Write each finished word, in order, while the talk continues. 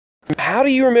How do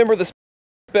you remember the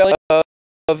spelling of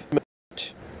judgment?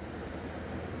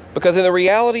 Because in the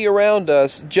reality around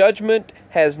us, judgment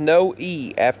has no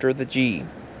E after the G.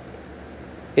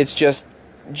 It's just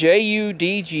Judgment,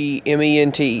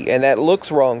 and that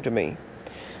looks wrong to me.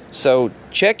 So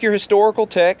check your historical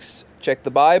texts, check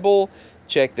the Bible,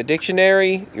 check the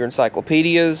dictionary, your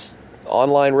encyclopedias,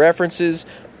 online references,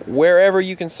 wherever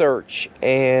you can search,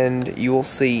 and you will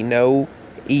see no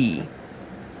E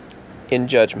in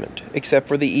judgment, except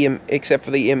for the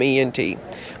MENT.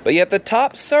 But yet the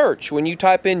top search, when you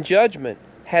type in judgment,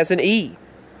 has an E.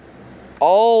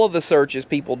 All of the searches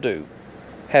people do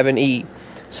have an E.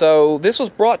 So this was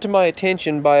brought to my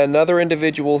attention by another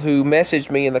individual who messaged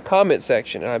me in the comment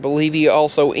section, and I believe he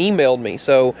also emailed me.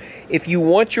 So if you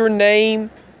want your name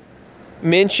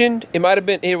mentioned,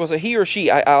 it was a he or she.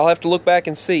 I'll have to look back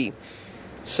and see.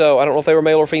 So I don't know if they were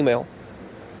male or female.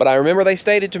 But I remember they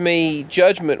stated to me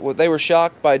judgment. They were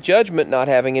shocked by judgment not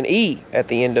having an E at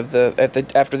the end of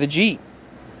after the G,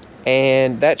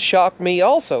 and that shocked me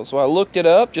also. So I looked it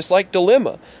up, just like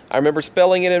dilemma. I remember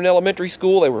spelling it in elementary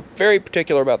school. They were very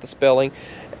particular about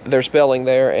their spelling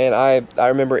there, and I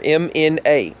remember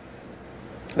MNA.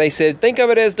 They said think of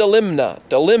it as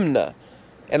dilemna,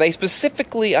 and I can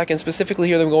specifically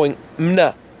hear them going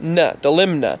mna,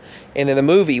 dilemna, and in the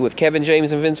movie with Kevin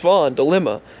James and Vince Vaughn,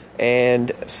 dilemma.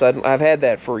 And suddenly, I've had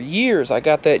that for years. I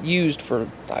got that used for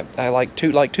I like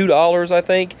 $2, I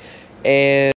think,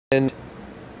 and then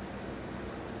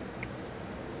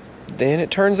it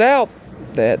turns out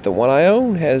that the one I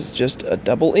own has just a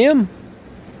double M.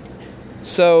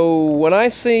 So when I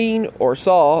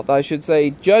saw, I should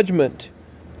say, judgment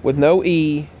with no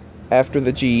E after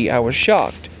the G, I was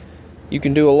shocked. You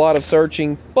can do a lot of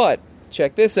searching, but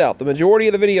check this out. The majority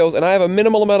of the videos, and I have a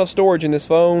minimal amount of storage in this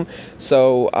phone,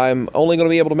 so I'm only going to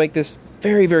be able to make this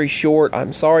very, very short.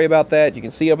 I'm sorry about that. You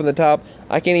can see up in the top,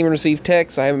 I can't even receive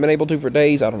text. I haven't been able to for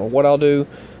days. I don't know what I'll do.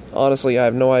 Honestly, I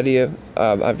have no idea.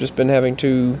 I've just been having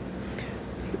to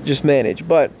just manage.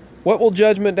 But what will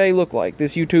Judgment Day look like?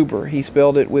 This YouTuber, he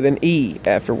spelled it with an E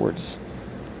afterwards.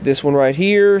 This one right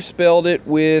here spelled it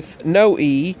with no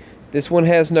E. This one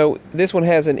has an E. This one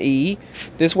has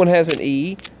an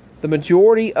E. The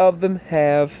majority of them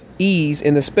have E's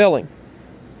in the spelling.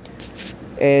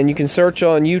 And you can search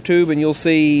on YouTube and you'll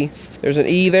see there's an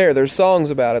E there. There's songs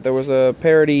about it. There was a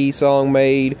parody song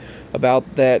made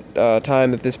about that time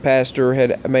that this pastor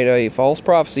had made a false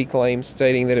prophecy claim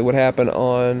stating that it would happen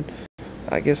on,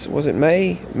 I guess, was it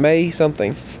May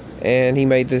something. And he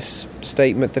made this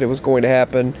statement that it was going to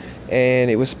happen,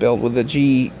 and it was spelled with a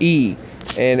G-E.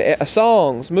 And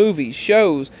songs, movies,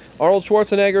 shows, Arnold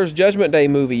Schwarzenegger's Judgment Day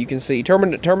movie, you can see.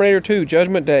 Terminator 2,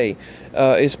 Judgment Day,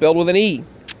 is spelled with an E.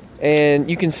 And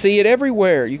you can see it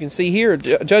everywhere. You can see here,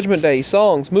 Judgment Day,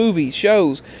 songs, movies,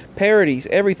 shows, parodies,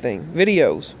 everything,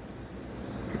 videos.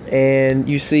 And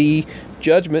you see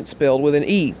Judgment spelled with an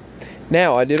E.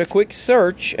 Now, I did a quick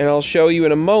search, and I'll show you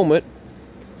in a moment.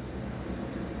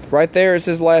 Right there it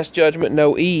says Last Judgment,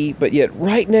 no E, but yet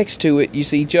right next to it, you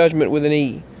see Judgment with an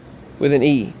E. With an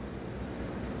E.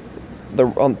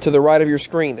 To the right of your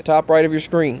screen, the top right of your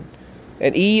screen.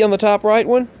 An E on the top right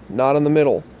one, not in the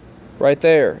middle. Right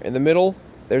there, in the middle,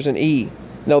 there's an E.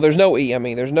 No, there's no E,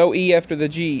 there's no E after the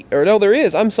G. Or no, there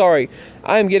is, I'm sorry.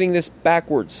 I am getting this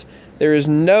backwards. There is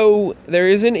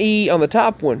an E on the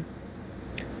top one.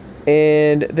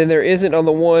 And then there isn't on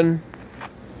the one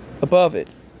above it.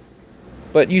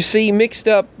 But you see mixed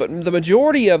up, but the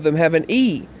majority of them have an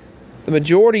E. The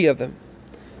majority of them.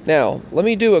 Now, let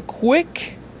me do a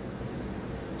quick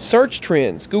search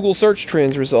trends, Google search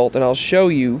trends result, and I'll show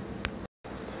you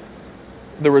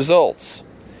the results.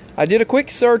 I did a quick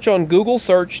search on Google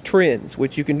search trends,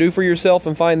 which you can do for yourself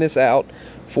and find this out,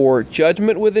 for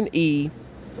Judgment with an E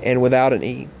and without an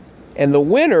E. And the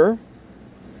winner,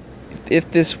 if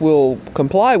this will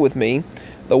comply with me,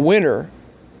 the winner,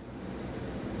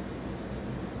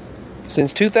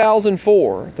 since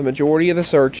 2004, the majority of the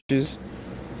searches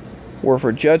were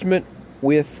for Judgment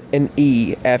with an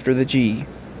E after the G.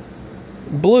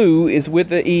 Blue is with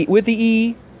the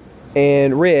E,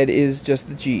 and red is just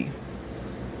the G.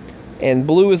 And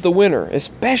blue is the winner,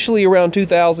 especially around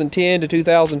 2010 to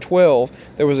 2012.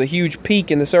 There was a huge peak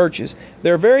in the searches.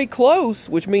 They're very close,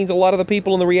 which means a lot of the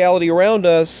people in the reality around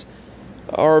us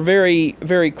are very,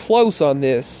 very close on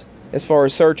this as far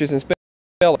as searches and spelling.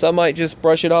 Some might just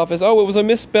brush it off as, oh, it was a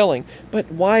misspelling.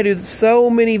 But why do so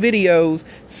many videos,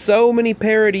 so many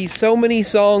parodies, so many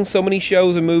songs, so many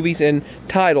shows and movies and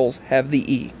titles have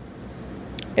the E?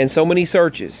 And so many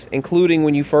searches, including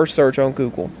when you first search on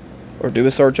Google. or do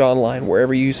a search online,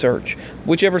 wherever you search.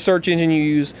 Whichever search engine you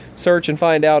use, search and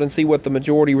find out and see what the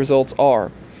majority results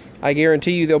are. I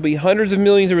guarantee you there'll be hundreds of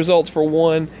millions of results for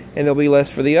one, and there'll be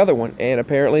less for the other one. And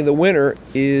apparently the winner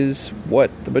is what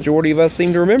the majority of us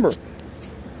seem to remember.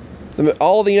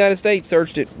 All of the United States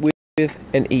searched it with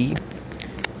an E.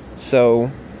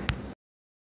 So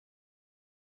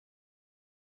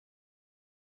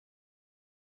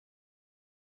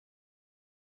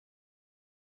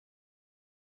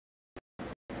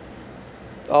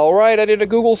alright, I did a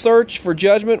Google search for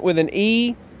Judgement with an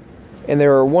E, and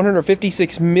there are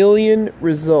 156 million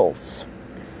results.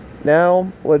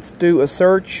 Now, let's do a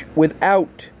search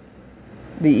without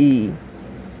the E,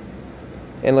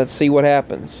 and let's see what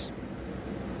happens.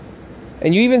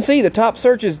 And you even see the top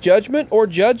search is Judgement or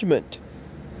Judgement.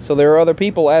 So there are other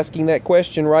people asking that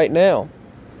question right now.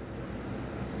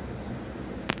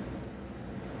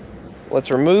 Let's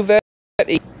remove that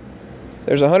E.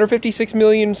 There's 156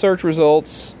 million search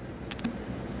results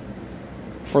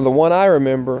for the one I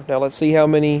remember. Now let's see how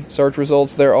many search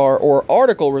results there are, or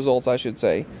article results I should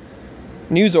say.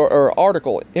 News or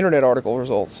article, internet article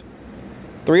results.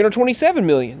 327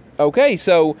 million. Okay,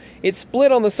 so it's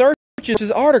split on the searches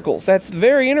as articles. That's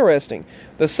very interesting.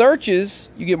 The searches,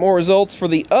 you get more results for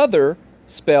the other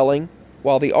spelling,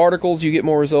 while the articles, you get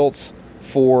more results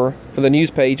for the news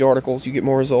page articles, you get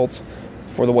more results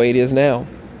for the way it is now.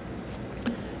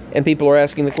 And people are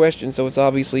asking the question, so it's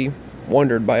obviously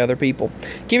wondered by other people.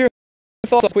 Give your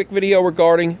thoughts on a quick video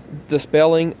regarding the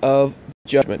spelling of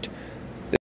Judgement.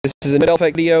 This is a Mandela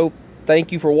Effect video.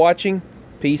 Thank you for watching.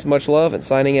 Peace, much love, and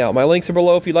signing out. My links are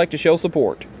below if you'd like to show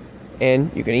support.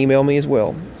 And you can email me as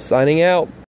well. Signing out.